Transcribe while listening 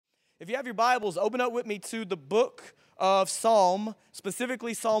If you have your Bibles, open up with me to the book of Psalm,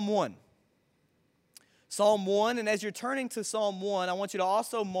 specifically Psalm 1. Psalm 1, and as you're turning to Psalm 1, I want you to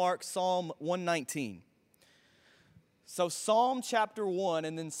also mark Psalm 119. So Psalm chapter 1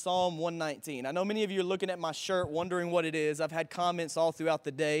 and then Psalm 119. I know many of you are looking at my shirt wondering what it is. I've had comments all throughout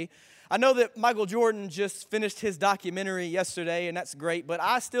the day. I know that Michael Jordan just finished his documentary yesterday, and that's great, but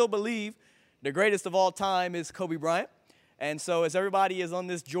I still believe the greatest of all time is Kobe Bryant. And so as everybody is on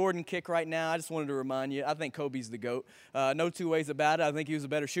this Jordan kick right now, I just wanted to remind you, I think Kobe's the GOAT. No two ways about it. I think he was a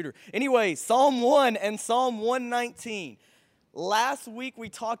better shooter. Anyway, Psalm 1 and Psalm 119. Last week we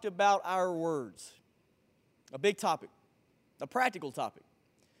talked about our words, a big topic, a practical topic.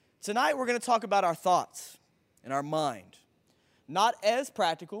 Tonight we're going to talk about our thoughts and our mind. Not as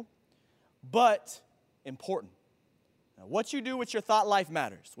practical, but important. Now, what you do with your thought life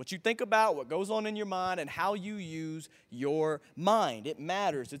matters. What you think about, what goes on in your mind, and how you use your mind. It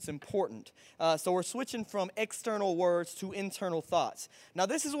matters. It's important. So we're switching from external words to internal thoughts. Now,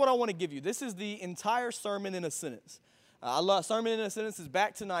 this is what I want to give you. This is the entire sermon in a sentence. I love sermon in a sentence is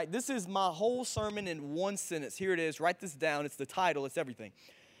back tonight. This is my whole sermon in one sentence. Here it is. Write this down. It's the title. It's everything.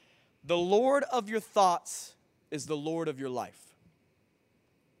 The Lord of your thoughts is the Lord of your life.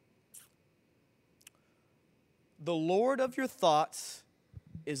 The Lord of your thoughts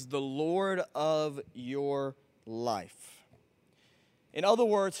is the Lord of your life. In other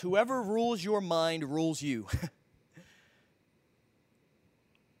words, whoever rules your mind rules you.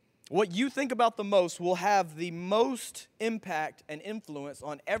 What you think about the most will have the most impact and influence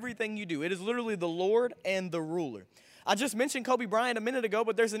on everything you do. It is literally the Lord and the ruler. I just mentioned Kobe Bryant a minute ago,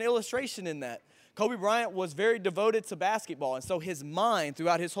 but there's an illustration in that. Kobe Bryant was very devoted to basketball, and so his mind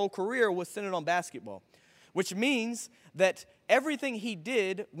throughout his whole career was centered on basketball, which means that everything he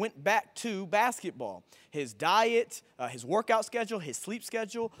did went back to basketball. His diet, his workout schedule, his sleep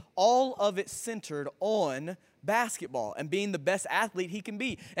schedule, all of it centered on basketball and being the best athlete he can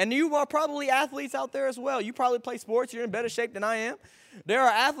be. And you are probably athletes out there as well. You probably play sports. You're in better shape than I am. There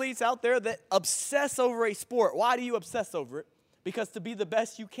are athletes out there that obsess over a sport. Why do you obsess over it? Because to be the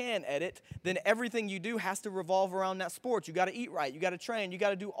best you can at it, then everything you do has to revolve around that sport. You got to eat right. You got to train. You got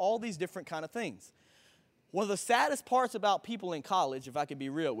to do all these different kind of things. One of the saddest parts about people in college, if I can be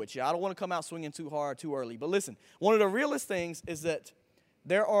real with you, I don't want to come out swinging too hard too early, but listen, one of the realest things is that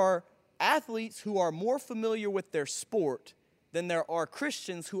there are athletes who are more familiar with their sport than there are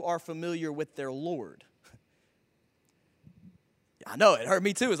Christians who are familiar with their Lord. I know, it hurt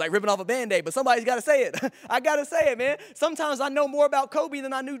me too. It's like ripping off a Band-Aid, but somebody's got to say it. I got to say it, man. Sometimes I know more about Kobe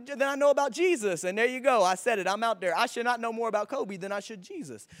than I know about Jesus, and there you go. I said it. I'm out there. I should not know more about Kobe than I should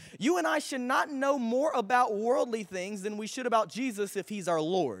Jesus. You and I should not know more about worldly things than we should about Jesus if he's our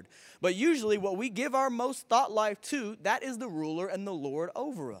Lord. But usually what we give our most thought life to, that is the ruler and the Lord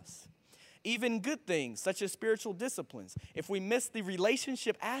over us. Even good things, such as spiritual disciplines. If we miss the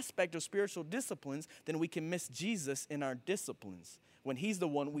relationship aspect of spiritual disciplines, then we can miss Jesus in our disciplines when he's the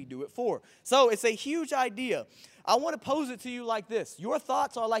one we do it for. So it's a huge idea. I want to pose it to you like this. Your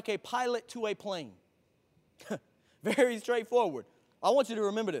thoughts are like a pilot to a plane. Very straightforward. I want you to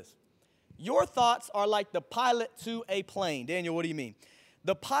remember this. Your thoughts are like the pilot to a plane. Daniel, what do you mean?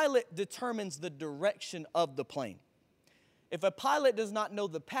 The pilot determines the direction of the plane. If a pilot does not know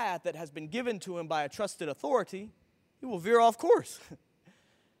the path that has been given to him by a trusted authority, he will veer off course.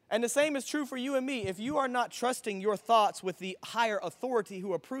 And the same is true for you and me. If you are not trusting your thoughts with the higher authority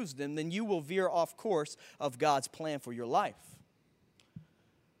who approves them, then you will veer off course of God's plan for your life.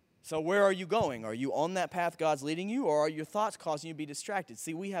 So where are you going? Are you on that path God's leading you, or are your thoughts causing you to be distracted?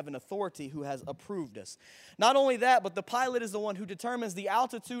 See, we have an authority who has approved us. Not only that, but the pilot is the one who determines the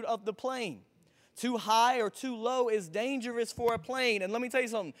altitude of the plane. Too high or too low is dangerous for a plane. And let me tell you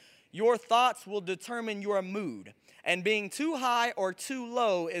something. Your thoughts will determine your mood. And being too high or too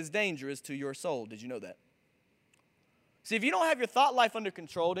low is dangerous to your soul. Did you know that? See, if you don't have your thought life under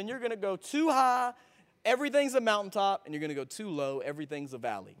control, then you're going to go too high, everything's a mountaintop, and you're going to go too low, everything's a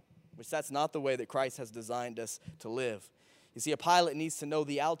valley. Which that's not the way that Christ has designed us to live. You see, a pilot needs to know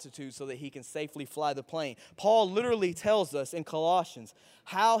the altitude so that he can safely fly the plane. Paul literally tells us in Colossians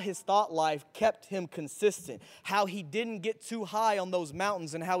how his thought life kept him consistent, how he didn't get too high on those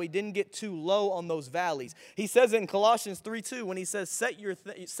mountains and how he didn't get too low on those valleys. He says it in Colossians 3:2 when he says, set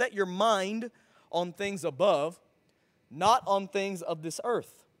your mind on things above, not on things of this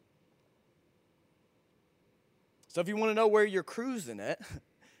earth. So if you want to know where you're cruising at,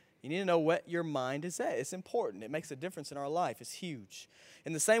 you need to know what your mind is at. It's important. It makes a difference in our life. It's huge.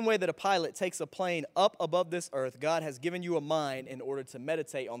 In the same way that a pilot takes a plane up above this earth, God has given you a mind in order to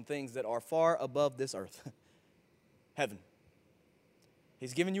meditate on things that are far above this earth. Heaven.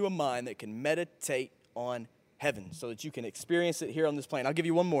 He's given you a mind that can meditate on heaven so that you can experience it here on this plane. I'll give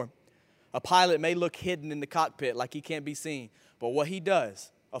you one more. A pilot may look hidden in the cockpit like he can't be seen, but what he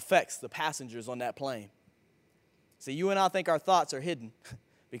does affects the passengers on that plane. See, you and I think our thoughts are hidden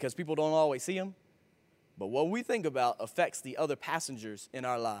because people don't always see them, but what we think about affects the other passengers in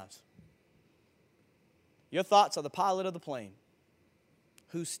our lives. Your thoughts are the pilot of the plane.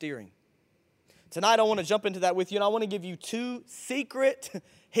 Who's steering? Tonight I want to jump into that with you, and I want to give you 2 secret,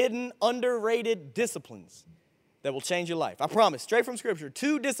 hidden, underrated disciplines that will change your life. I promise, straight from Scripture,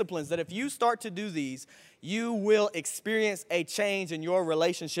 2 disciplines that if you start to do these, you will experience a change in your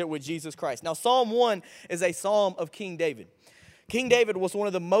relationship with Jesus Christ. Now, Psalm 1 is a psalm of King David. King David was one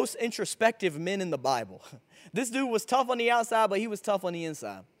of the most introspective men in the Bible. This dude was tough on the outside, but he was tough on the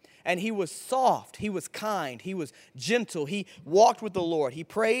inside. And he was soft, he was kind, he was gentle, he walked with the Lord. He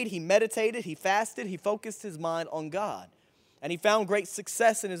prayed, he meditated, he fasted, he focused his mind on God. And he found great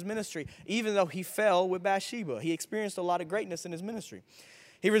success in his ministry, even though he fell with Bathsheba. He experienced a lot of greatness in his ministry.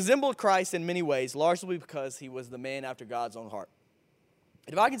 He resembled Christ in many ways, largely because he was the man after God's own heart.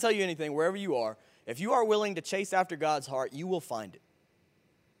 And if I can tell you anything, wherever you are, if you are willing to chase after God's heart, you will find it.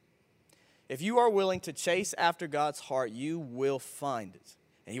 If you are willing to chase after God's heart, you will find it.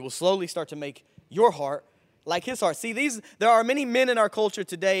 And he will slowly start to make your heart like his heart. See, there are many men in our culture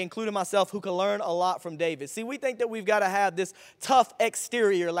today, including myself, who can learn a lot from David. See, we think that we've got to have this tough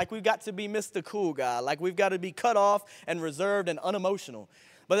exterior, like we've got to be Mr. Cool Guy, like we've got to be cut off and reserved and unemotional.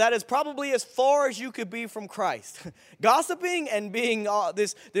 But that is probably as far as you could be from Christ. Gossiping and being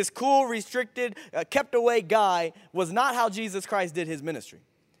this cool, restricted, kept away guy was not how Jesus Christ did his ministry.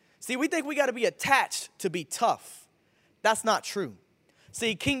 See, we think we got to be attached to be tough. That's not true.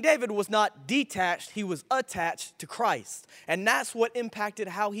 See, King David was not detached, he was attached to Christ. And that's what impacted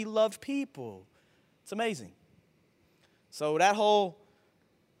how he loved people. It's amazing. So that whole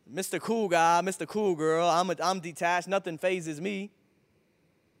Mr. Cool Guy, Mr. Cool Girl, I'm detached, nothing phases me.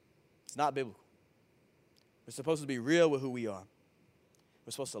 It's not biblical. We're supposed to be real with who we are.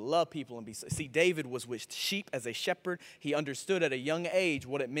 We're supposed to love people and be. See, David was with sheep as a shepherd. He understood at a young age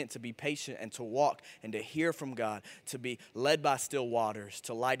what it meant to be patient and to walk and to hear from God, to be led by still waters,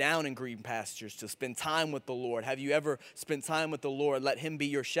 to lie down in green pastures, to spend time with the Lord. Have you ever spent time with the Lord? Let him be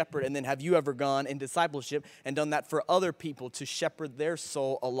your shepherd. And then have you ever gone in discipleship and done that for other people to shepherd their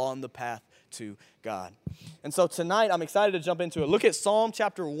soul along the path to God? And so tonight, I'm excited to jump into it. Look at Psalm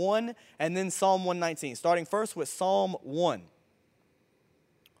chapter 1 and then Psalm 119, starting first with Psalm 1.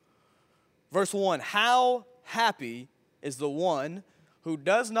 Verse 1, how happy is the one who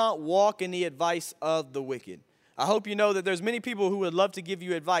does not walk in the advice of the wicked. I hope you know that there's many people who would love to give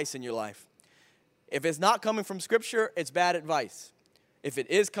you advice in your life. If it's not coming from Scripture, it's bad advice. If it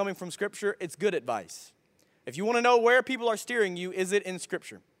is coming from Scripture, it's good advice. If you want to know where people are steering you, is it in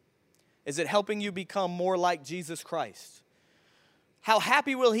Scripture? Is it helping you become more like Jesus Christ? How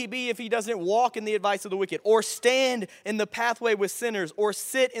happy will he be if he doesn't walk in the advice of the wicked, or stand in the pathway with sinners, or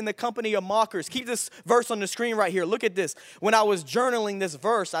sit in the company of mockers? Keep this verse on the screen right here. Look at this. When I was journaling this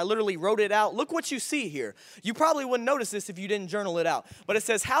verse, I literally wrote it out. Look what you see here. You probably wouldn't notice this if you didn't journal it out. But it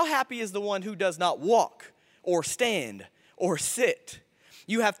says, how happy is the one who does not walk, or stand, or sit.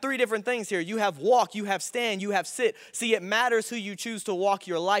 You have 3 different things here. You have walk, you have stand, you have sit. See, it matters who you choose to walk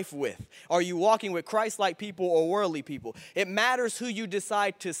your life with. Are you walking with Christ-like people or worldly people? It matters who you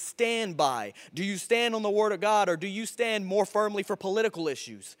decide to stand by. Do you stand on the Word of God, or do you stand more firmly for political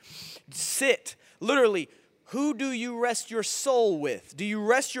issues? Sit. Literally, who do you rest your soul with? Do you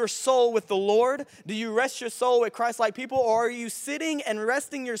rest your soul with the Lord? Do you rest your soul with Christ-like people? Or are you sitting and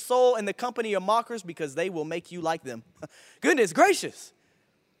resting your soul in the company of mockers because they will make you like them? Goodness gracious.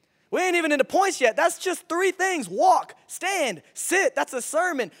 We ain't even into points yet. That's just 3 things. Walk, stand, sit. That's a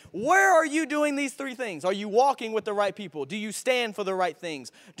sermon. Where are you doing these 3 things? Are you walking with the right people? Do you stand for the right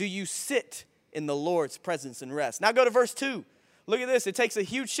things? Do you sit in the Lord's presence and rest? Now go to verse 2. Look at this. It takes a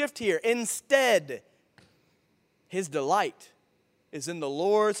huge shift here. Instead, his delight is in the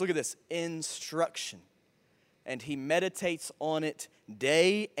Lord's, look at this, instruction. And he meditates on it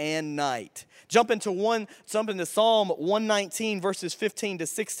day and night. Jump into Psalm 119, verses 15 to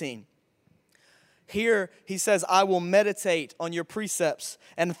 16. Here he says, I will meditate on your precepts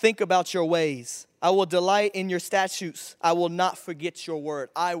and think about your ways. I will delight in your statutes. I will not forget your word.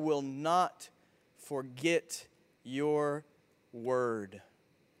 I will not forget your word.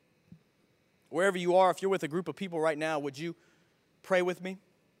 Wherever you are, if you're with a group of people right now, would you pray with me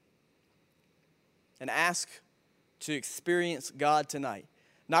and ask to experience God tonight?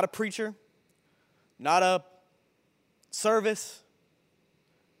 Not a preacher, not a service,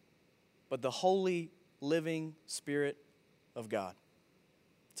 but the holy, living Spirit of God.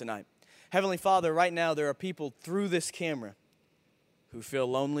 tonight. Heavenly Father, right now there are people through this camera who feel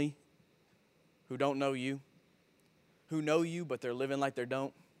lonely, who don't know you, who know you but they're living like they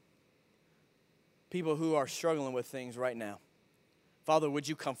don't. People who are struggling with things right now. Father, would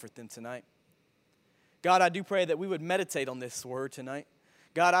you comfort them tonight? God, I do pray that we would meditate on this word tonight.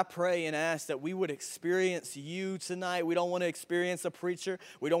 God, I pray and ask that we would experience you tonight. We don't want to experience a preacher.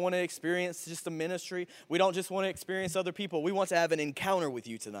 We don't want to experience just a ministry. We don't just want to experience other people. We want to have an encounter with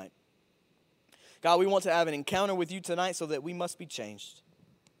you tonight. God, we want to have an encounter with you tonight so that we must be changed.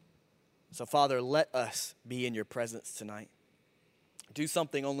 So, Father, let us be in your presence tonight. Do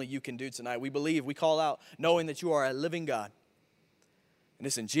something only you can do tonight. We believe, we call out, knowing that you are a living God. And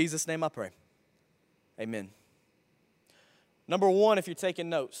it's in Jesus' name I pray. Amen. Number one, if you're taking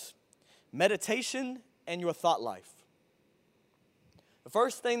notes, meditation and your thought life. The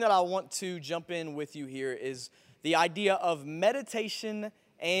first thing that I want to jump in with you here is the idea of meditation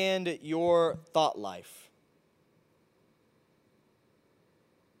and your thought life.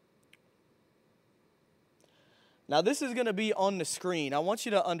 Now, this is going to be on the screen. I want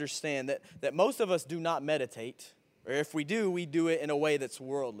you to understand that most of us do not meditate, or if we do it in a way that's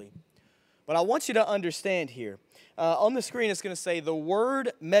worldly. But I want you to understand here. On the screen, it's going to say the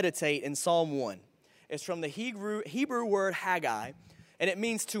word meditate in Psalm 1. It's from the Hebrew word Haggai, and it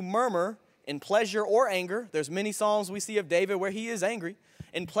means to murmur in pleasure or anger. There's many psalms we see of David where he is angry.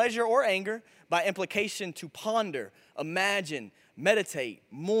 In pleasure or anger, by implication to ponder, imagine, meditate,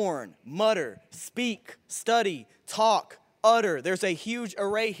 mourn, mutter, speak, study, talk, utter. There's a huge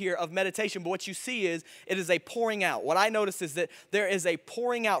array here of meditation, but what you see is it is a pouring out. What I notice is that there is a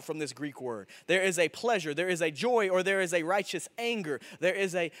pouring out from this Greek word. There is a pleasure, there is a joy, or there is a righteous anger. There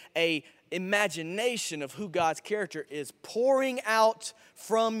is a imagination of who God's character is pouring out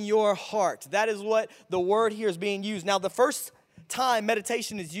from your heart. That is what the word here is being used. Now, the first time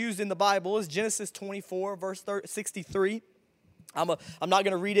meditation is used in the Bible is Genesis 24, verse 63. I'm not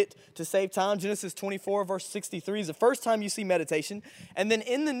going to read it to save time. Genesis 24, verse 63 is the first time you see meditation. And then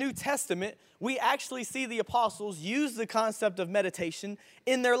in the New Testament, we actually see the apostles use the concept of meditation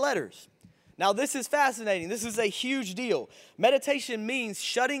in their letters. Now, this is fascinating. This is a huge deal. Meditation means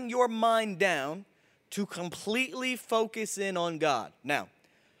shutting your mind down to completely focus in on God. Now, I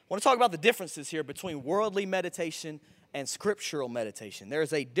want to talk about the differences here between worldly meditation and scriptural meditation. There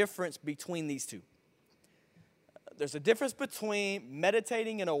is a difference between these two. There's a difference between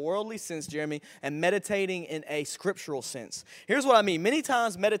meditating in a worldly sense, Jeremy, and meditating in a scriptural sense. Here's what I mean. Many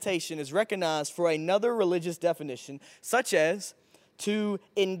times meditation is recognized for another religious definition, such as to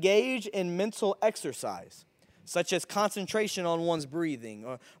engage in mental exercise, such as concentration on one's breathing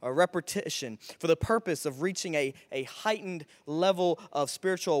or repetition for the purpose of reaching a heightened level of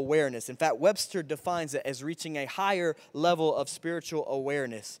spiritual awareness. In fact, Webster defines it as reaching a higher level of spiritual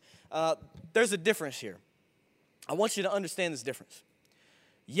awareness. There's a difference here. I want you to understand this difference.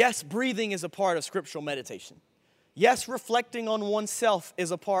 Yes, breathing is a part of scriptural meditation. Yes, reflecting on oneself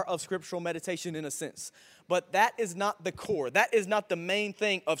is a part of scriptural meditation in a sense. But that is not the core. That is not the main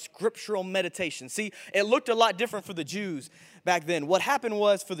thing of scriptural meditation. See, it looked a lot different for the Jews back then. What happened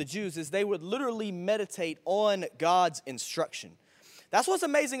was for the Jews is they would literally meditate on God's instruction. That's what's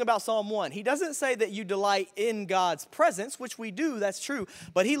amazing about Psalm 1. He doesn't say that you delight in God's presence, which we do, that's true.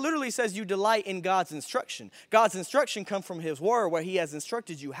 But he literally says you delight in God's instruction. God's instruction comes from his word where he has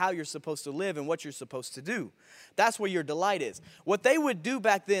instructed you how you're supposed to live and what you're supposed to do. That's where your delight is. What they would do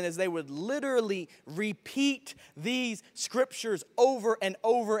back then is they would literally repeat these scriptures over and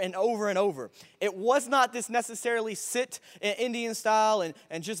over and over and over. It was not this necessarily sit in Indian style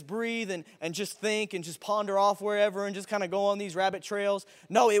and just breathe and just think and just ponder off wherever and just kind of go on these rabbit trails.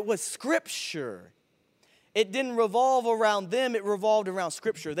 No, it was scripture. It didn't revolve around them. It revolved around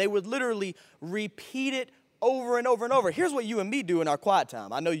scripture. They would literally repeat it over and over and over. Here's what you and me do in our quiet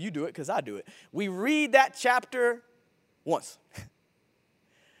time. I know you do it because I do it. We read that chapter once.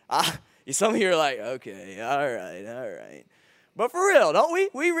 Some of you are like, okay, all right. But for real, don't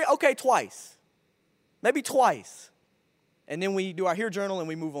we? Okay, twice. Maybe twice. And then we do our Hear Journal and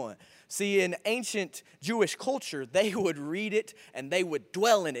we move on. See, in ancient Jewish culture, they would read it and they would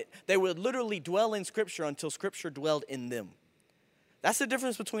dwell in it. They would literally dwell in Scripture until Scripture dwelled in them. That's the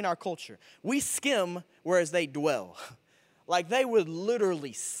difference between our culture. We skim, whereas they dwell. Like they would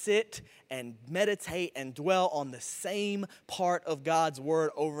literally sit and meditate and dwell on the same part of God's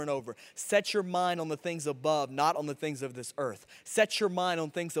word over and over. Set your mind on the things above, not on the things of this earth. Set your mind on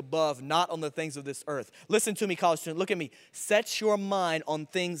things above, not on the things of this earth. Listen to me, college student. Look at me. Set your mind on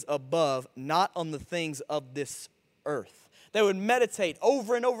things above, not on the things of this earth. They would meditate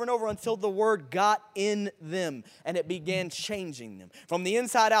over and over and over until the word got in them and it began changing them. From the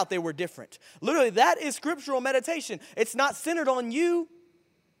inside out, they were different. Literally, that is scriptural meditation. It's not centered on you.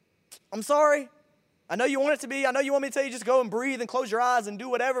 I'm sorry. I know you want it to be. I know you want me to tell you just go and breathe and close your eyes and do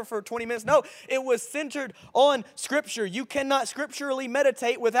whatever for 20 minutes. No, it was centered on Scripture. You cannot scripturally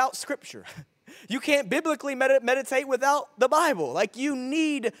meditate without Scripture. You can't biblically meditate without the Bible. Like, you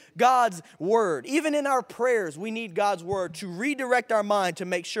need God's word. Even in our prayers, we need God's word to redirect our mind to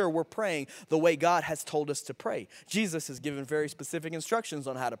make sure we're praying the way God has told us to pray. Jesus has given very specific instructions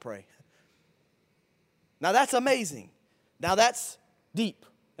on how to pray. Now, that's amazing. Now, that's deep.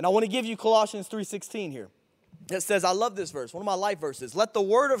 And I want to give you Colossians 3:16 here. It says, I love this verse, one of my life verses. Let the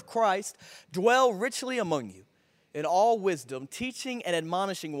word of Christ dwell richly among you in all wisdom, teaching and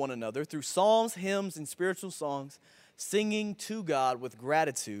admonishing one another through psalms, hymns, and spiritual songs, singing to God with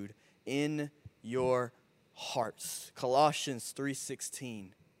gratitude in your hearts. Colossians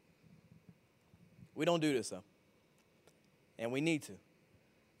 3:16. We don't do this, though. And we need to.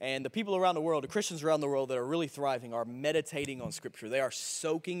 And the people around the world, the Christians around the world that are really thriving are meditating on Scripture. They are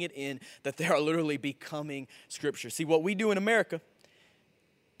soaking it in, that they are literally becoming Scripture. See, what we do in America,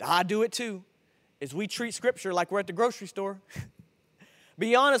 I do it too, is we treat Scripture like we're at the grocery store.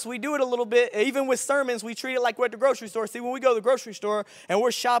 Be honest, we do it a little bit. Even with sermons, we treat it like we're at the grocery store. See, when we go to the grocery store and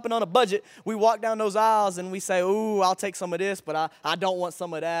we're shopping on a budget, we walk down those aisles and we say, ooh, I'll take some of this, but I don't want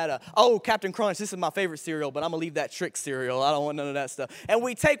some of that. Oh, Captain Crunch, this is my favorite cereal, but I'm going to leave that Trick cereal. I don't want none of that stuff. And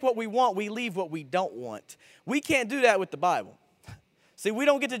we take what we want. We leave what we don't want. We can't do that with the Bible. See, we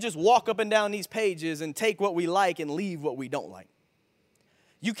don't get to just walk up and down these pages and take what we like and leave what we don't like.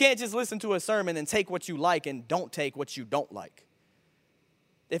 You can't just listen to a sermon and take what you like and don't take what you don't like.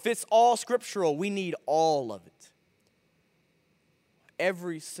 If it's all scriptural, we need all of it.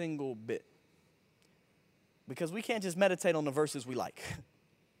 Every single bit. Because we can't just meditate on the verses we like.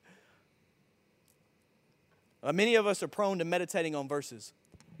 Many of us are prone to meditating on verses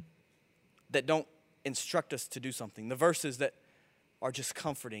that don't instruct us to do something. The verses that are just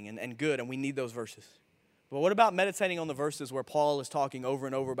comforting and good, and we need those verses. But what about meditating on the verses where Paul is talking over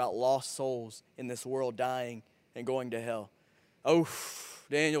and over about lost souls in this world dying and going to hell? Oh,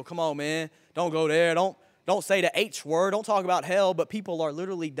 Daniel, come on, man. Don't go there. Don't say the H word. Don't talk about hell, but people are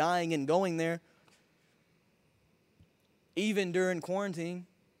literally dying and going there. Even during quarantine.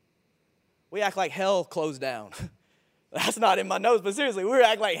 We act like hell closed down. That's not in my notes, but seriously, we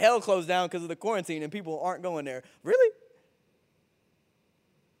act like hell closed down because of the quarantine and people aren't going there. Really?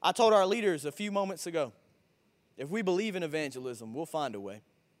 I told our leaders a few moments ago, if we believe in evangelism, we'll find a way.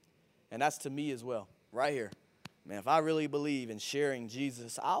 And that's to me as well, right here. Man, if I really believe in sharing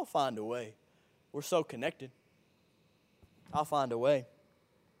Jesus, I'll find a way. We're so connected. I'll find a way.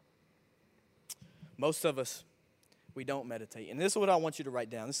 Most of us, we don't meditate. And this is what I want you to write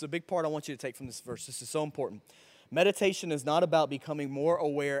down. This is a big part I want you to take from this verse. This is so important. Meditation is not about becoming more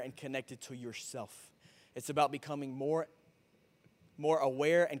aware and connected to yourself. It's about becoming more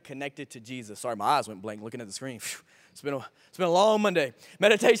aware and connected to Jesus. Sorry, my eyes went blank looking at the screen. It's been a long Monday.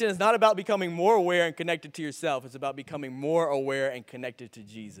 Meditation is not about becoming more aware and connected to yourself. It's about becoming more aware and connected to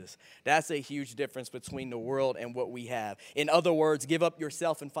Jesus. That's a huge difference between the world and what we have. In other words, give up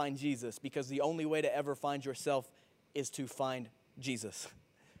yourself and find Jesus, because the only way to ever find yourself is to find Jesus.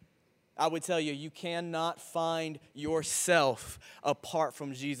 I would tell you, you cannot find yourself apart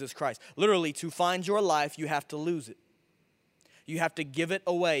from Jesus Christ. Literally, to find your life, you have to lose it. You have to give it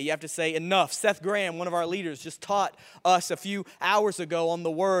away. You have to say enough. Seth Graham, one of our leaders, just taught us a few hours ago on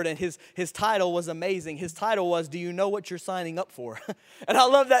the Word, and his title was amazing. His title was, Do You Know What You're Signing Up For? And I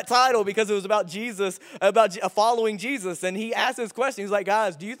love that title because it was about Jesus, about following Jesus. And he asked this question. He's like,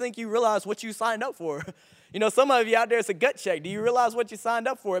 guys, do you think you realize what you signed up for? You know, some of you out there, it's a gut check. Do you realize what you signed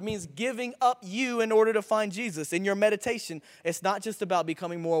up for? It means giving up you in order to find Jesus. In your meditation, it's not just about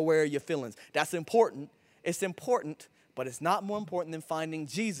becoming more aware of your feelings. That's important. It's important. But it's not more important than finding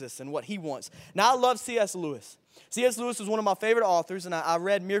Jesus and what he wants. Now, I love C.S. Lewis. C.S. Lewis is one of my favorite authors, and I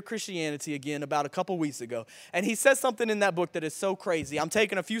read Mere Christianity again about a couple weeks ago. And he says something in that book that is so crazy. I'm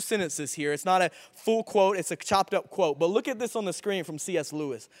taking a few sentences here. It's not a full quote. It's a chopped up quote. But look at this on the screen from C.S.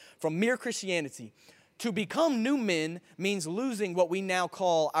 Lewis, from Mere Christianity. To become new men means losing what we now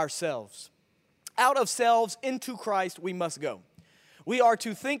call ourselves. Out of selves into Christ we must go. We are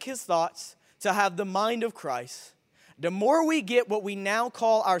to think his thoughts, to have the mind of Christ. The more we get what we now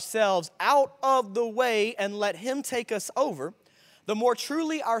call ourselves out of the way and let him take us over, the more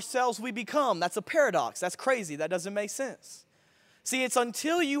truly ourselves we become. That's a paradox. That's crazy. That doesn't make sense. See, it's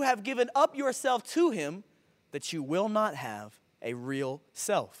until you have given up yourself to him that you will not have a real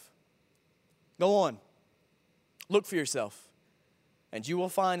self. Go on. Look for yourself, and you will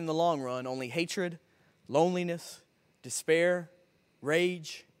find in the long run only hatred, loneliness, despair,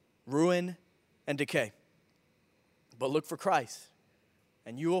 rage, ruin, and decay. But look for Christ,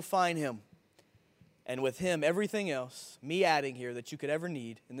 and you will find him. And with him, everything else, me adding here, that you could ever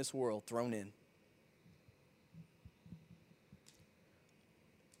need in this world thrown in.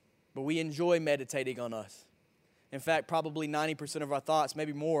 But we enjoy meditating on us. In fact, probably 90% of our thoughts,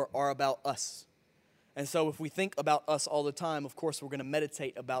 maybe more, are about us. And so if we think about us all the time, of course, we're going to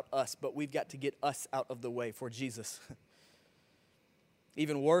meditate about us. But we've got to get us out of the way for Jesus.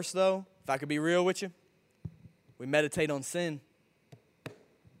 Even worse, though, if I could be real with you, we meditate on sin.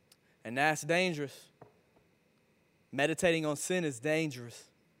 And that's dangerous. Meditating on sin is dangerous.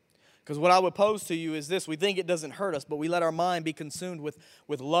 Because what I would pose to you is this: we think it doesn't hurt us, but we let our mind be consumed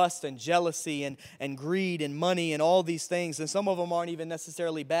with lust and jealousy and greed and money and all these things. And some of them aren't even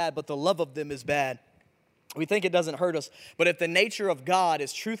necessarily bad, but the love of them is bad. We think it doesn't hurt us. But if the nature of God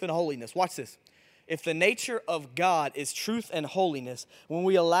is truth and holiness, watch this. If the nature of God is truth and holiness, when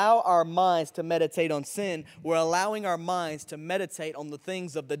we allow our minds to meditate on sin, we're allowing our minds to meditate on the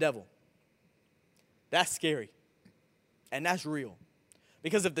things of the devil. That's scary. And that's real.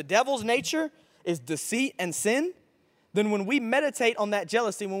 Because if the devil's nature is deceit and sin, then when we meditate on that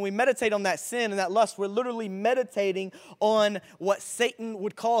jealousy, when we meditate on that sin and that lust, we're literally meditating on what Satan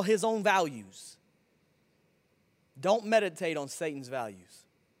would call his own values. Don't meditate on Satan's values.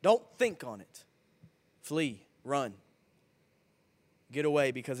 Don't think on it. Flee, run. Get away,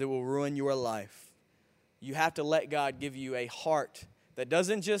 because it will ruin your life. You have to let God give you a heart that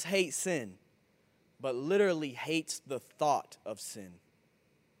doesn't just hate sin, but literally hates the thought of sin.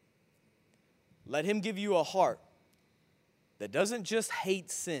 Let him give you a heart that doesn't just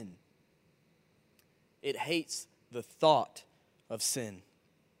hate sin. It hates the thought of sin.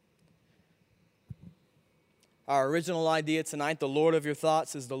 Our original idea tonight, the Lord of your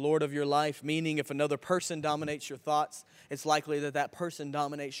thoughts is the Lord of your life, meaning if another person dominates your thoughts, it's likely that that person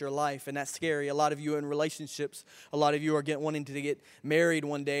dominates your life, and that's scary. A lot of you are in relationships. A lot of you are wanting to get married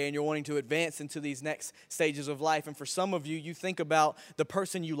one day, and you're wanting to advance into these next stages of life. And for some of you, you think about the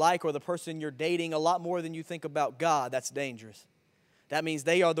person you like or the person you're dating a lot more than you think about God. That's dangerous. That means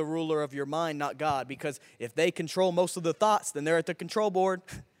they are the ruler of your mind, not God, because if they control most of the thoughts, then they're at the control board.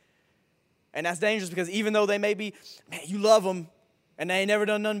 And that's dangerous, because even though they may be, man, you love them, and they ain't never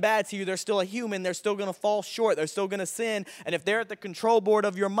done nothing bad to you, they're still a human. They're still going to fall short. They're still going to sin. And if they're at the control board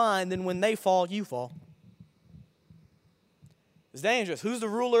of your mind, then when they fall, you fall. It's dangerous. Who's the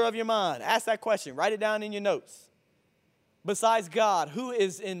ruler of your mind? Ask that question. Write it down in your notes. Besides God, who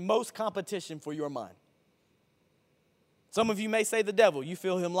is in most competition for your mind? Some of you may say the devil. You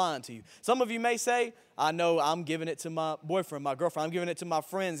feel him lying to you. Some of you may say, I know I'm giving it to my boyfriend, my girlfriend. I'm giving it to my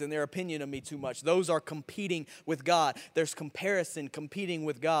friends and their opinion of me too much. Those are competing with God. There's comparison competing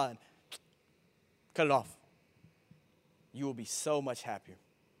with God. Cut it off. You will be so much happier,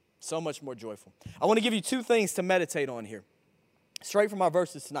 so much more joyful. I want to give you two things to meditate on here, straight from our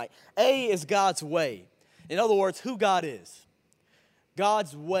verses tonight. A is God's way. In other words, who God is.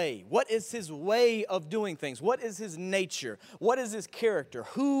 God's way. What is his way of doing things? What is his nature? What is his character?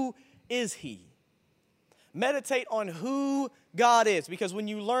 Who is he? Meditate on who God is, because when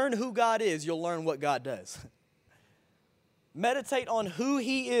you learn who God is, you'll learn what God does. Meditate on who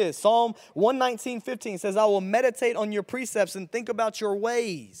he is. Psalm 119:15 says, I will meditate on your precepts and think about your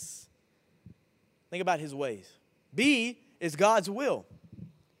ways. Think about his ways. B is God's will.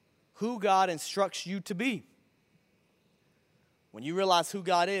 Who God instructs you to be. When you realize who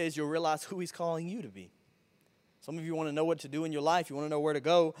God is, you'll realize who he's calling you to be. Some of you want to know what to do in your life. You want to know where to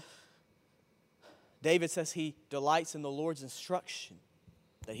go. David says he delights in the Lord's instruction,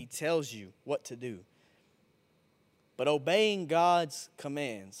 that he tells you what to do. But obeying God's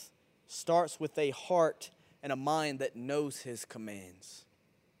commands starts with a heart and a mind that knows his commands.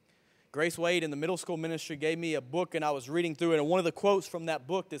 Grace Wade in the middle school ministry gave me a book, and I was reading through it. And one of the quotes from that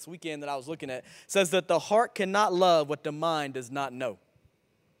book this weekend that I was looking at says that the heart cannot love what the mind does not know.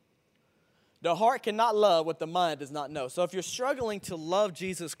 The heart cannot love what the mind does not know. So if you're struggling to love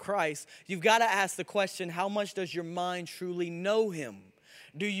Jesus Christ, you've got to ask the question, how much does your mind truly know him?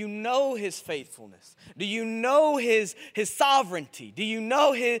 Do you know his faithfulness? Do you know his sovereignty? Do you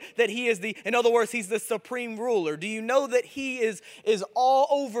know that he is in other words, he's the supreme ruler? Do you know that he is all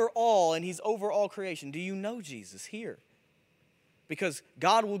over all and he's over all creation? Do you know Jesus here? Because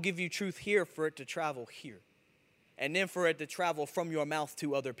God will give you truth here for it to travel here. And then for it to travel from your mouth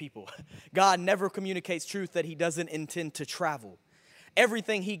to other people. God never communicates truth that he doesn't intend to travel.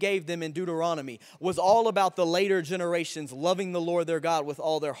 Everything he gave them in Deuteronomy was all about the later generations loving the Lord their God with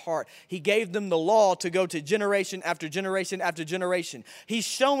all their heart. He gave them the law to go to generation after generation after generation. He's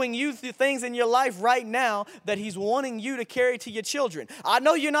showing you the things in your life right now that he's wanting you to carry to your children. I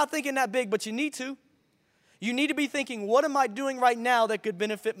know you're not thinking that big, but you need to. You need to be thinking, what am I doing right now that could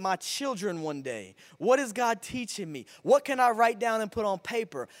benefit my children one day? What is God teaching me? What can I write down and put on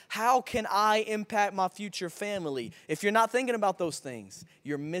paper? How can I impact my future family? If you're not thinking about those things,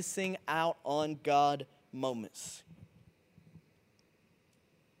 you're missing out on God moments.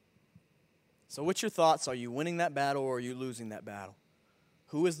 So what's your thoughts? Are you winning that battle or are you losing that battle?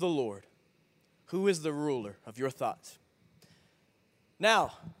 Who is the Lord? Who is the ruler of your thoughts?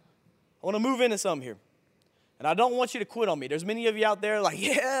 Now, I want to move into something here. And I don't want you to quit on me. There's many of you out there like,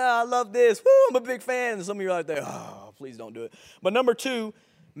 yeah, I love this. Woo, I'm a big fan. And some of you are out there, oh, please don't do it. But number 2,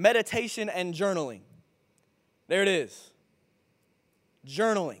 meditation and journaling. There it is.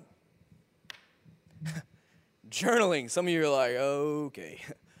 Journaling. Journaling. Some of you are like, okay,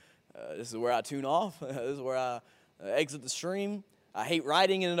 this is where I tune off. This is where I exit the stream. I hate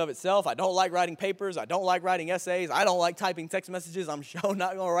writing in and of itself. I don't like writing papers. I don't like writing essays. I don't like typing text messages. I'm sure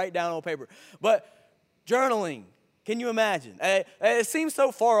not going to write down on paper. But journaling, can you imagine? It seems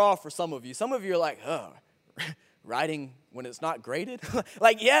so far off for some of you. Some of you are like, writing when it's not graded?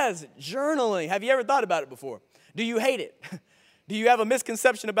 Like, yes, journaling. Have you ever thought about it before? Do you hate it? Do you have a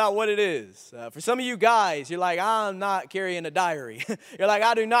misconception about what it is? For some of you guys, you're like, I'm not carrying a diary. You're like,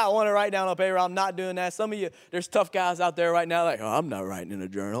 I do not want to write down on paper. I'm not doing that. Some of you, there's tough guys out there right now like, oh, I'm not writing in a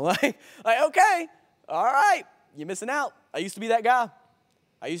journal. Like, okay, all right, you're missing out. I used to be that guy.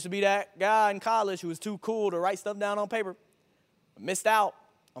 I used to be that guy in college who was too cool to write stuff down on paper. I missed out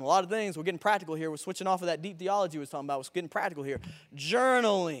on a lot of things. We're getting practical here. We're switching off of that deep theology we was talking about. We're getting practical here.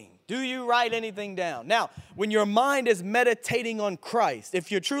 Journaling. Do you write anything down? Now, when your mind is meditating on Christ,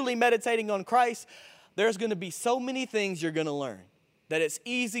 if you're truly meditating on Christ, there's going to be so many things you're going to learn that it's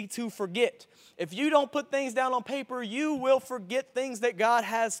easy to forget. If you don't put things down on paper, you will forget things that God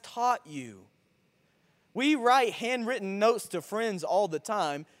has taught you. We write handwritten notes to friends all the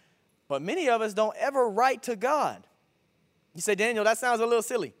time, but many of us don't ever write to God. You say, Daniel, that sounds a little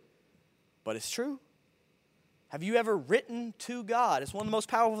silly, but it's true. Have you ever written to God? It's one of the most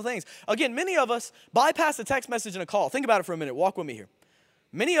powerful things. Again, many of us bypass a text message and a call. Think about it for a minute. Walk with me here.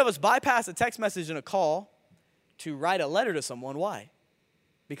 Many of us bypass a text message and a call to write a letter to someone. Why?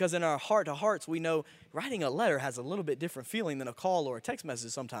 Because in our heart-to-hearts, we know writing a letter has a little bit different feeling than a call or a text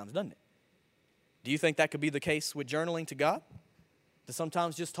message sometimes, doesn't it? Do you think that could be the case with journaling to God? That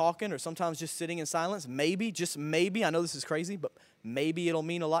sometimes just talking or sometimes just sitting in silence, maybe, just maybe, I know this is crazy, but maybe it'll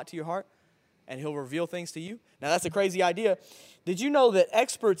mean a lot to your heart and he'll reveal things to you? Now, that's a crazy idea. Did you know that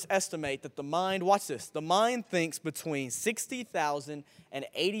experts estimate that the mind, watch this, the mind thinks between 60,000 and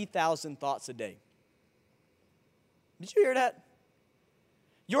 80,000 thoughts a day? Did you hear that?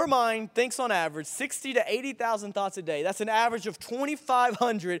 Your mind thinks on average 60 to 80,000 thoughts a day. That's an average of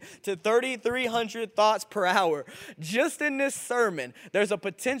 2,500 to 3,300 thoughts per hour. Just in this sermon, there's a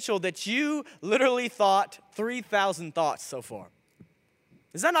potential that you literally thought 3,000 thoughts so far.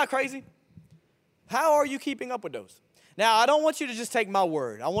 Is that not crazy? How are you keeping up with those? Now, I don't want you to just take my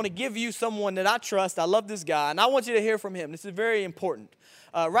word. I want to give you someone that I trust. I love this guy, and I want you to hear from him. This is very important.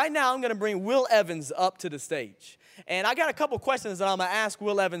 Right now, I'm going to bring Will Evans up to the stage. And I got a couple questions that I'm going to ask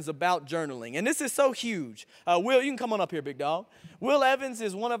Will Evans about journaling. And this is so huge. Will, you can come on up here, big dog. Will Evans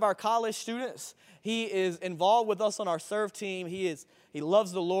is one of our college students. He is involved with us on our serve team. He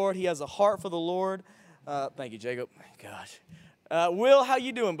loves the Lord. He has a heart for the Lord. Thank you, Jacob. Gosh. Will, how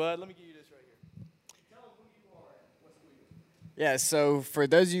you doing, bud? Let me give you this right here. Tell them who you are and what school you're in. Yeah, so for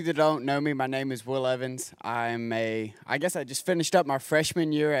those of you that don't know me, my name is Will Evans. I guess I just finished up my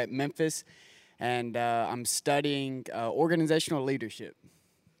freshman year at Memphis. And I'm studying organizational leadership.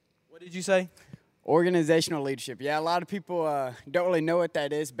 What did you say? Organizational leadership. Yeah, a lot of people don't really know what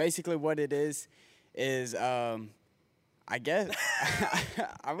that is. Basically what it is I guess,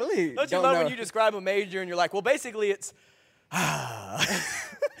 I really don't know. When you describe a major and you're like, well, basically it's,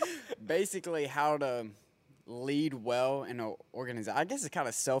 basically how to lead well in an organization. I guess it's kind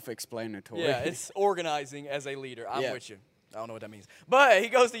of self-explanatory. Yeah, it's organizing as a leader. I'm with you. I don't know what that means. But he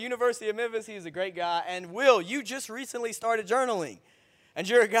goes to University of Memphis. He's a great guy. And Will, you just recently started journaling. And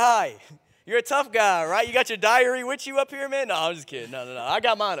you're a guy. You're a tough guy, right? You got your diary with you up here, man? No, I'm just kidding. No. I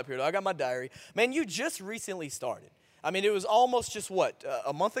got mine up here, though. I got my diary. Man, you just recently started. I mean, it was almost just,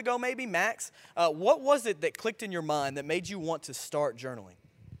 a month ago maybe, max? What was it that clicked in your mind that made you want to start journaling?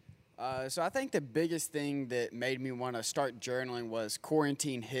 So I think the biggest thing that made me want to start journaling was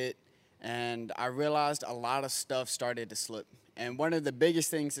quarantine hit. And I realized a lot of stuff started to slip And one of the biggest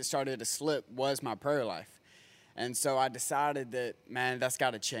things that started to slip was my prayer life. And so I decided that, man, that's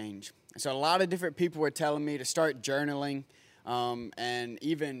got to change. So a lot of different people were telling me to start journaling. And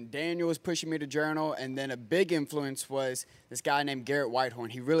even Daniel was pushing me to journal. And then a big influence was this guy named Garrett Whitehorn.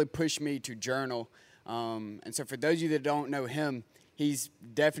 He really pushed me to journal. And so for those of you that don't know him, he's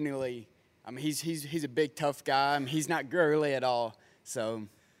definitely, he's a big, tough guy. He's not girly at all. So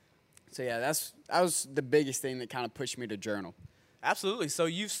yeah, that was the biggest thing that kind of pushed me to journal. Absolutely. So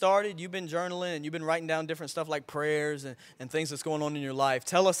you've been journaling, and you've been writing down different stuff like prayers and things that's going on in your life.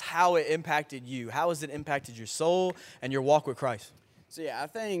 Tell us how it impacted you. How has it impacted your soul and your walk with Christ? So yeah, I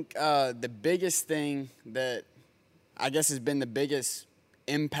think the biggest thing that I guess has been the biggest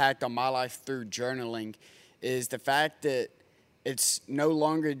impact on my life through journaling is the fact that it's no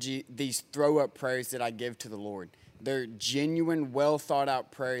longer these throw-up prayers that I give to the Lord. They're genuine,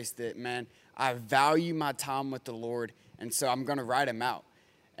 well-thought-out prayers that, man, I value my time with the Lord, and so I'm going to write them out.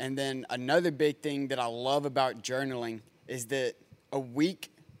 And then another big thing that I love about journaling is that a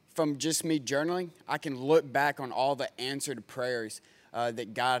week from just me journaling, I can look back on all the answered prayers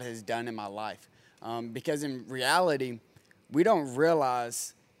that God has done in my life. Because in reality, we don't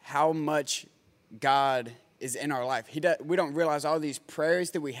realize how much God is in our life. We don't realize all these prayers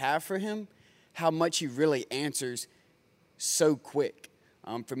that we have for him, how much he really answers so quick.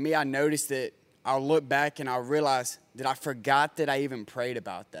 For me, I noticed that I'll look back and I'll realize that I forgot that I even prayed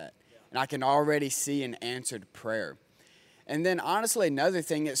about that. And I can already see an answered prayer. And then honestly, another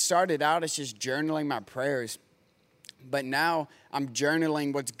thing, it started out as just journaling my prayers. But now I'm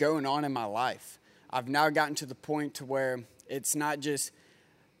journaling what's going on in my life. I've now gotten to the point to where it's not just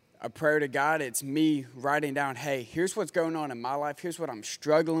a prayer to God, it's me writing down, hey, here's what's going on in my life, here's what I'm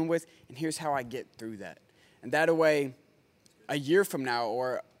struggling with, and here's how I get through that. And that way, a year from now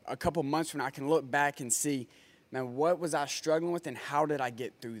or a couple months from now, I can look back and see, man, what was I struggling with and how did I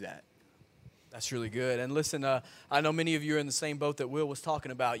get through that? That's really good. And listen, I know many of you are in the same boat that Will was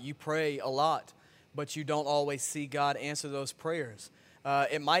talking about. You pray a lot, but you don't always see God answer those prayers.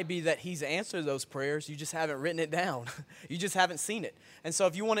 It might be that he's answered those prayers, you just haven't written it down. You just haven't seen it. And so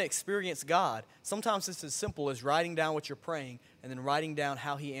if you want to experience God, sometimes it's as simple as writing down what you're praying and then writing down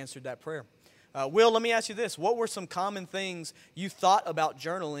how he answered that prayer. Will, let me ask you this. What were some common things you thought about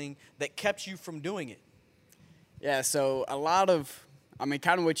journaling that kept you from doing it? Yeah, so kind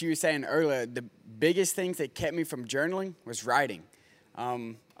of what you were saying earlier, the biggest things that kept me from journaling was writing.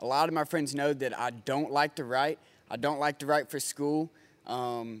 A lot of my friends know that I don't like to write. I don't like to write for school.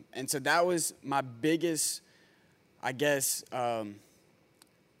 And so that was my biggest,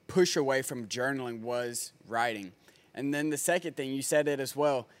 push away from journaling was writing. And then the second thing, you said it as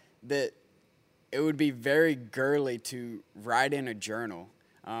well, that it would be very girly to write in a journal.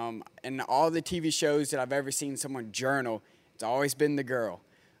 And all the TV shows that I've ever seen someone journal, it's always been the girl.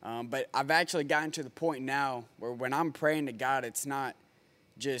 But I've actually gotten to the point now where when I'm praying to God, it's not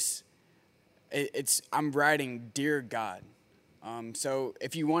just, I'm writing, Dear God. So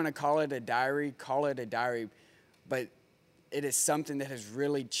if you want to call it a diary, call it a diary. But it is something that has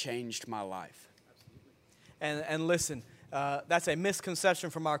really changed my life. And listen, that's a misconception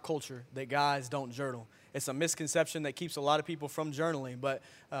from our culture that guys don't journal. It's a misconception that keeps a lot of people from journaling. But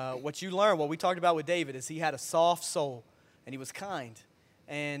what you learn, what we talked about with David, is he had a soft soul and he was kind.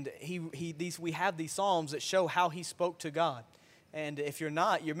 And we have these psalms that show how he spoke to God. And if you're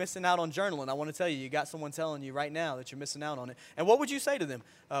not, you're missing out on journaling. I want to tell you, you got someone telling you right now that you're missing out on it. And what would you say to them?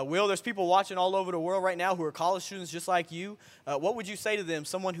 Will, there's people watching all over the world right now who are college students just like you. What would you say to them,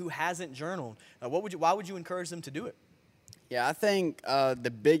 someone who hasn't journaled? Why would you encourage them to do it? Yeah, I think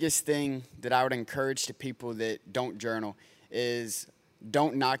the biggest thing that I would encourage to people that don't journal is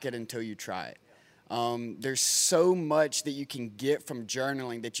don't knock it until you try it. There's so much that you can get from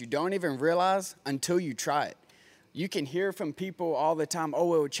journaling that you don't even realize until you try it. You can hear from people all the time,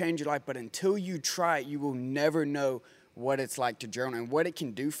 oh, it will change your life, but until you try it, you will never know what it's like to journal and what it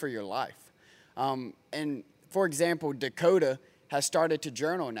can do for your life. And for example, Dakota has started to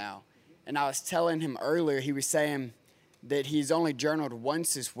journal now. And I was telling him earlier, he was saying that he's only journaled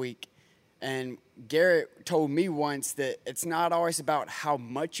once this week. And Garrett told me once that it's not always about how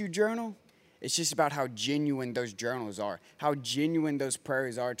much you journal, it's just about how genuine those journals are, how genuine those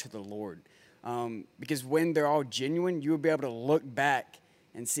prayers are to the Lord. Because when they're all genuine, you'll be able to look back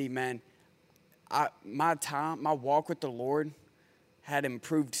and see, man, my walk with the Lord had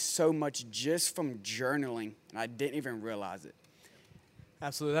improved so much just from journaling, and I didn't even realize it.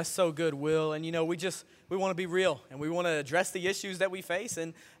 Absolutely. That's so good, Will. And, we want to be real and we want to address the issues that we face.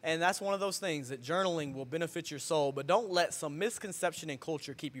 And that's one of those things that journaling will benefit your soul. But don't let some misconception and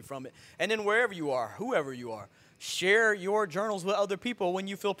culture keep you from it. And then wherever you are, whoever you are, share your journals with other people when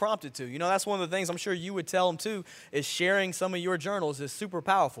you feel prompted to. That's one of the things I'm sure you would tell them too, is sharing some of your journals is super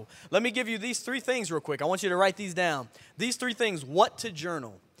powerful. Let me give you these 3 things real quick. I want you to write these down. These 3 things, what to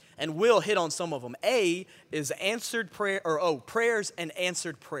journal. And we'll hit on some of them. A is answered prayer, prayers and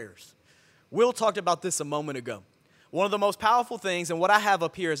answered prayers. Will talked about this a moment ago. One of the most powerful things, and what I have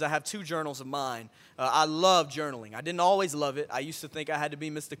up here is I have 2 journals of mine. I love journaling. I didn't always love it. I used to think I had to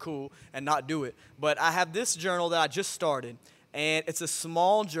be Mr. Cool and not do it. But I have this journal that I just started, and it's a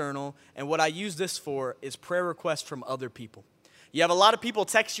small journal, and what I use this for is prayer requests from other people. You have a lot of people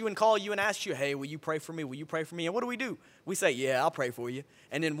text you and call you and ask you, hey, will you pray for me? Will you pray for me? And what do? We say, yeah, I'll pray for you.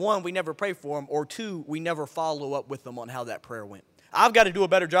 And then 1, we never pray for them, or 2, we never follow up with them on how that prayer went. I've got to do a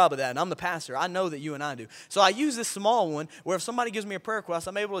better job of that, and I'm the pastor. I know that you and I do. So I use this small one where if somebody gives me a prayer request,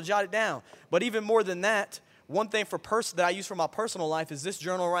 I'm able to jot it down. But even more than that, one thing that I use for my personal life is this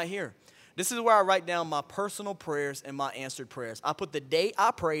journal right here. This is where I write down my personal prayers and my answered prayers. I put the date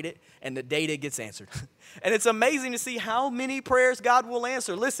I prayed it and the date it gets answered. And it's amazing to see how many prayers God will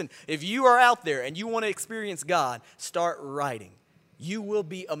answer. Listen, if you are out there and you want to experience God, start writing. You will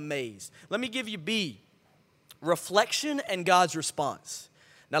be amazed. Let me give you B. Reflection and God's response.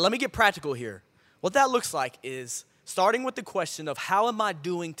 Now, let me get practical here. What that looks like is starting with the question of how am I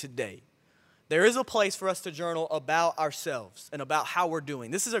doing today? There is a place for us to journal about ourselves and about how we're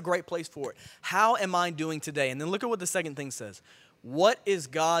doing. This is a great place for it. How am I doing today? And then look at what the second thing says. What is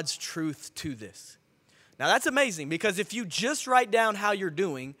God's truth to this? Now, that's amazing because if you just write down how you're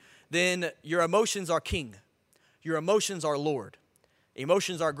doing, then your emotions are king. Your emotions are Lord.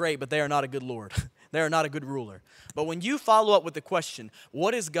 Emotions are great, but they are not a good Lord. They are not a good ruler. But when you follow up with the question,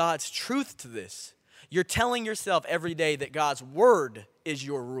 what is God's truth to this? You're telling yourself every day that God's word is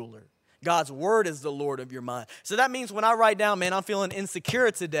your ruler. God's word is the Lord of your mind. So that means when I write down, man, I'm feeling insecure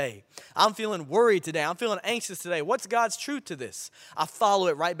today. I'm feeling worried today. I'm feeling anxious today. What's God's truth to this? I follow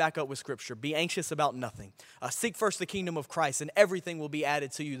it right back up with Scripture. Be anxious about nothing. Seek first the kingdom of Christ, and everything will be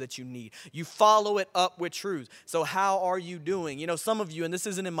added to you that you need. You follow it up with truth. So how are you doing? Some of you, and this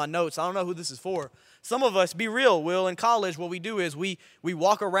isn't in my notes. I don't know who this is for. Some of us, be real, Will, in college, what we do is we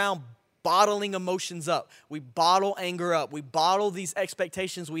walk around bottling emotions up. We bottle anger up. We bottle these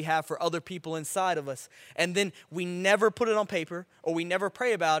expectations we have for other people inside of us. And then we never put it on paper or we never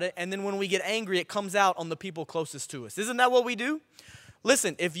pray about it. And then when we get angry, it comes out on the people closest to us. Isn't that what we do?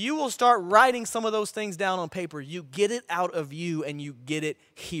 Listen, if you will start writing some of those things down on paper, you get it out of you and you get it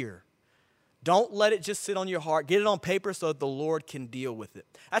here. Don't let it just sit on your heart. Get it on paper so that the Lord can deal with it.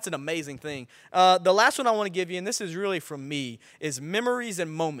 That's an amazing thing. The last one I want to give you, and this is really from me, is memories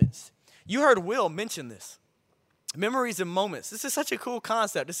and moments. You heard Will mention this. Memories and moments. This is such a cool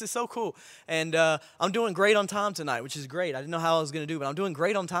concept. This is so cool. And I'm doing great on time tonight, which is great. I didn't know how I was going to do, but I'm doing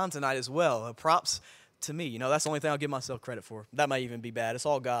great on time tonight as well. Props to me. That's the only thing I'll give myself credit for. That might even be bad. It's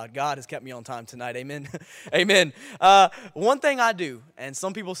all God. God has kept me on time tonight. Amen. Amen. One thing I do, and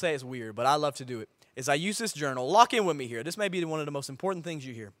some people say it's weird, but I love to do it, is I use this journal. Lock in with me here. This may be one of the most important things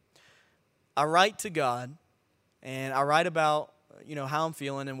you hear. I write to God, and I write about how I'm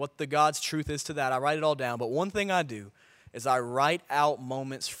feeling and what the God's truth is to that. I write it all down. But one thing I do is I write out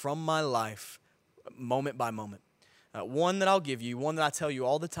moments from my life, moment by moment. One that I'll give you, one that I tell you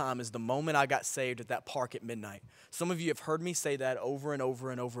all the time is the moment I got saved at that park at midnight. Some of you have heard me say that over and over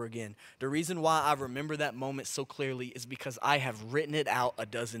and over again. The reason why I remember that moment so clearly is because I have written it out a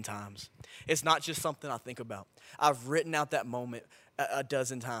dozen times. It's not just something I think about. I've written out that moment a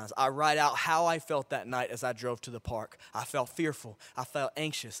dozen times. I write out how I felt that night as I drove to the park. I felt fearful. I felt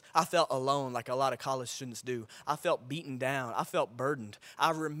anxious. I felt alone like a lot of college students do. I felt beaten down. I felt burdened.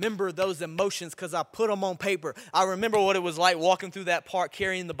 I remember those emotions because I put them on paper. I remember what it was like walking through that park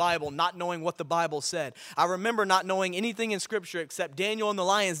carrying the Bible, not knowing what the Bible said. I remember not knowing anything in Scripture except Daniel in the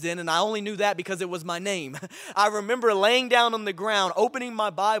lion's den, and I only knew that because it was my name. I remember laying down on the ground, opening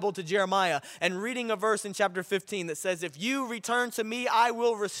my Bible to Jeremiah, and reading a verse in chapter 15 that says, if you return to me, I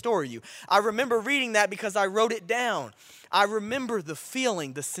will restore you. I remember reading that because I wrote it down. I remember the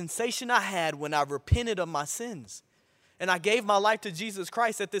feeling, the sensation I had when I repented of my sins. And I gave my life to Jesus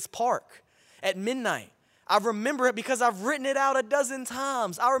Christ at this park at midnight. I remember it because I've written it out a dozen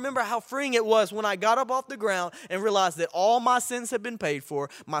times. I remember how freeing it was when I got up off the ground and realized that all my sins have been paid for,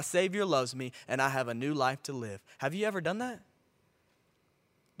 my Savior loves me, and I have a new life to live. Have you ever done that?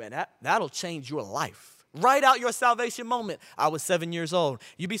 Man, that'll change your life. Write out your salvation moment. I was 7 years old.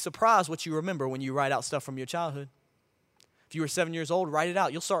 You'd be surprised what you remember when you write out stuff from your childhood. If you were 7 years old, write it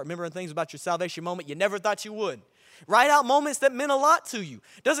out. You'll start remembering things about your salvation moment you never thought you would. Write out moments that meant a lot to you.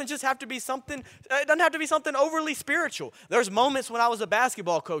 It doesn't have to be something overly spiritual. There's moments when I was a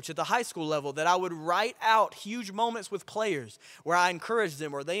basketball coach at the high school level that I would write out huge moments with players where I encouraged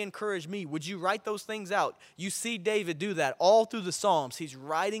them or they encouraged me. Would you write those things out? You see David do that all through the Psalms. He's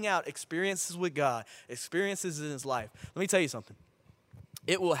writing out experiences with God, experiences in his life. Let me tell you something.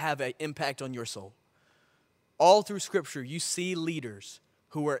 It will have an impact on your soul. All through Scripture, you see leaders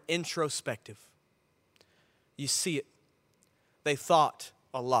who are introspective. You see it. They thought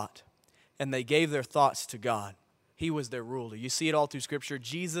a lot, and they gave their thoughts to God. He was their ruler. You see it all through Scripture.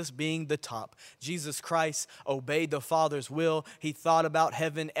 Jesus being the top. Jesus Christ obeyed the Father's will. He thought about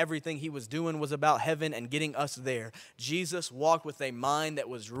heaven. Everything he was doing was about heaven and getting us there. Jesus walked with a mind that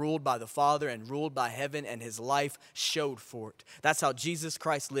was ruled by the Father and ruled by heaven, and his life showed for it. That's how Jesus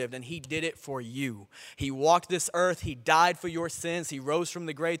Christ lived, and he did it for you. He walked this earth. He died for your sins. He rose from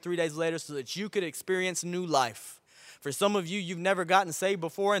the grave 3 days later so that you could experience new life. For some of you, you've never gotten saved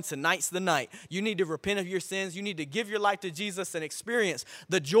before, and tonight's the night. You need to repent of your sins. You need to give your life to Jesus and experience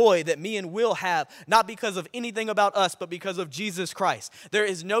the joy that me and Will have, not because of anything about us, but because of Jesus Christ. There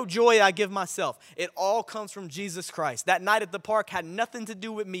is no joy I give myself. It all comes from Jesus Christ. That night at the park had nothing to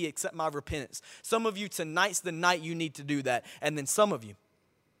do with me except my repentance. Some of you, tonight's the night you need to do that. And then some of you,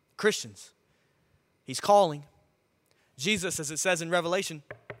 Christians, he's calling. Jesus, as it says in Revelation,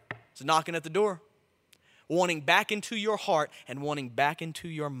 is knocking at the door, wanting back into your heart and wanting back into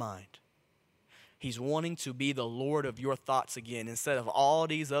your mind. He's wanting to be the Lord of your thoughts again instead of all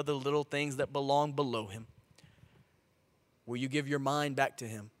these other little things that belong below him. Will you give your mind back to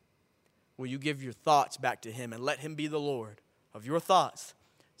him? Will you give your thoughts back to him and let him be the Lord of your thoughts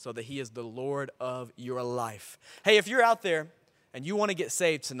so that he is the Lord of your life? Hey, if you're out there and you want to get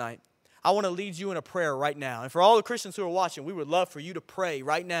saved tonight, I want to lead you in a prayer right now. And for all the Christians who are watching, we would love for you to pray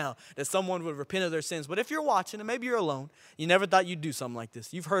right now that someone would repent of their sins. But if you're watching and maybe you're alone, you never thought you'd do something like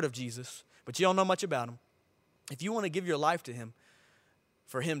this. You've heard of Jesus, but you don't know much about him. If you want to give your life to him,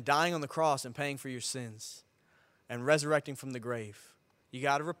 for him dying on the cross and paying for your sins and resurrecting from the grave, you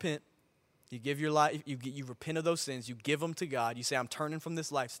got to repent. You give your life, you repent of those sins. You give them to God. You say, I'm turning from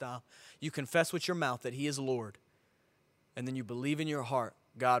this lifestyle. You confess with your mouth that he is Lord. And then you believe in your heart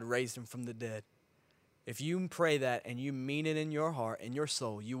God raised him from the dead. If you pray that and you mean it in your heart, in your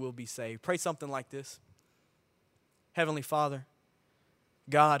soul, you will be saved. Pray something like this. Heavenly Father,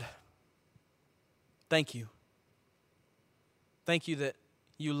 God, thank you. Thank you that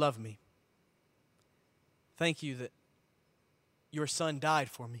you love me. Thank you that your son died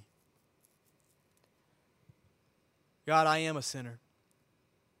for me. God, I am a sinner.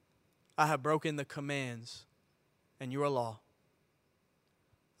 I have broken the commands and your law.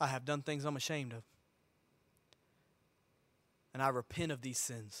 I have done things I'm ashamed of. And I repent of these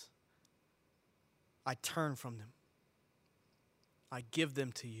sins. I turn from them. I give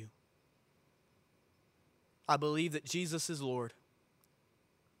them to you. I believe that Jesus is Lord.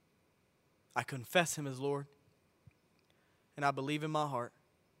 I confess him as Lord. And I believe in my heart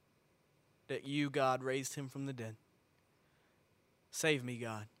that you, God, raised him from the dead. Save me,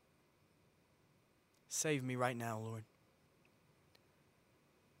 God. Save me right now, Lord.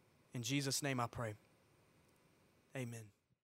 In Jesus' name I pray. Amen.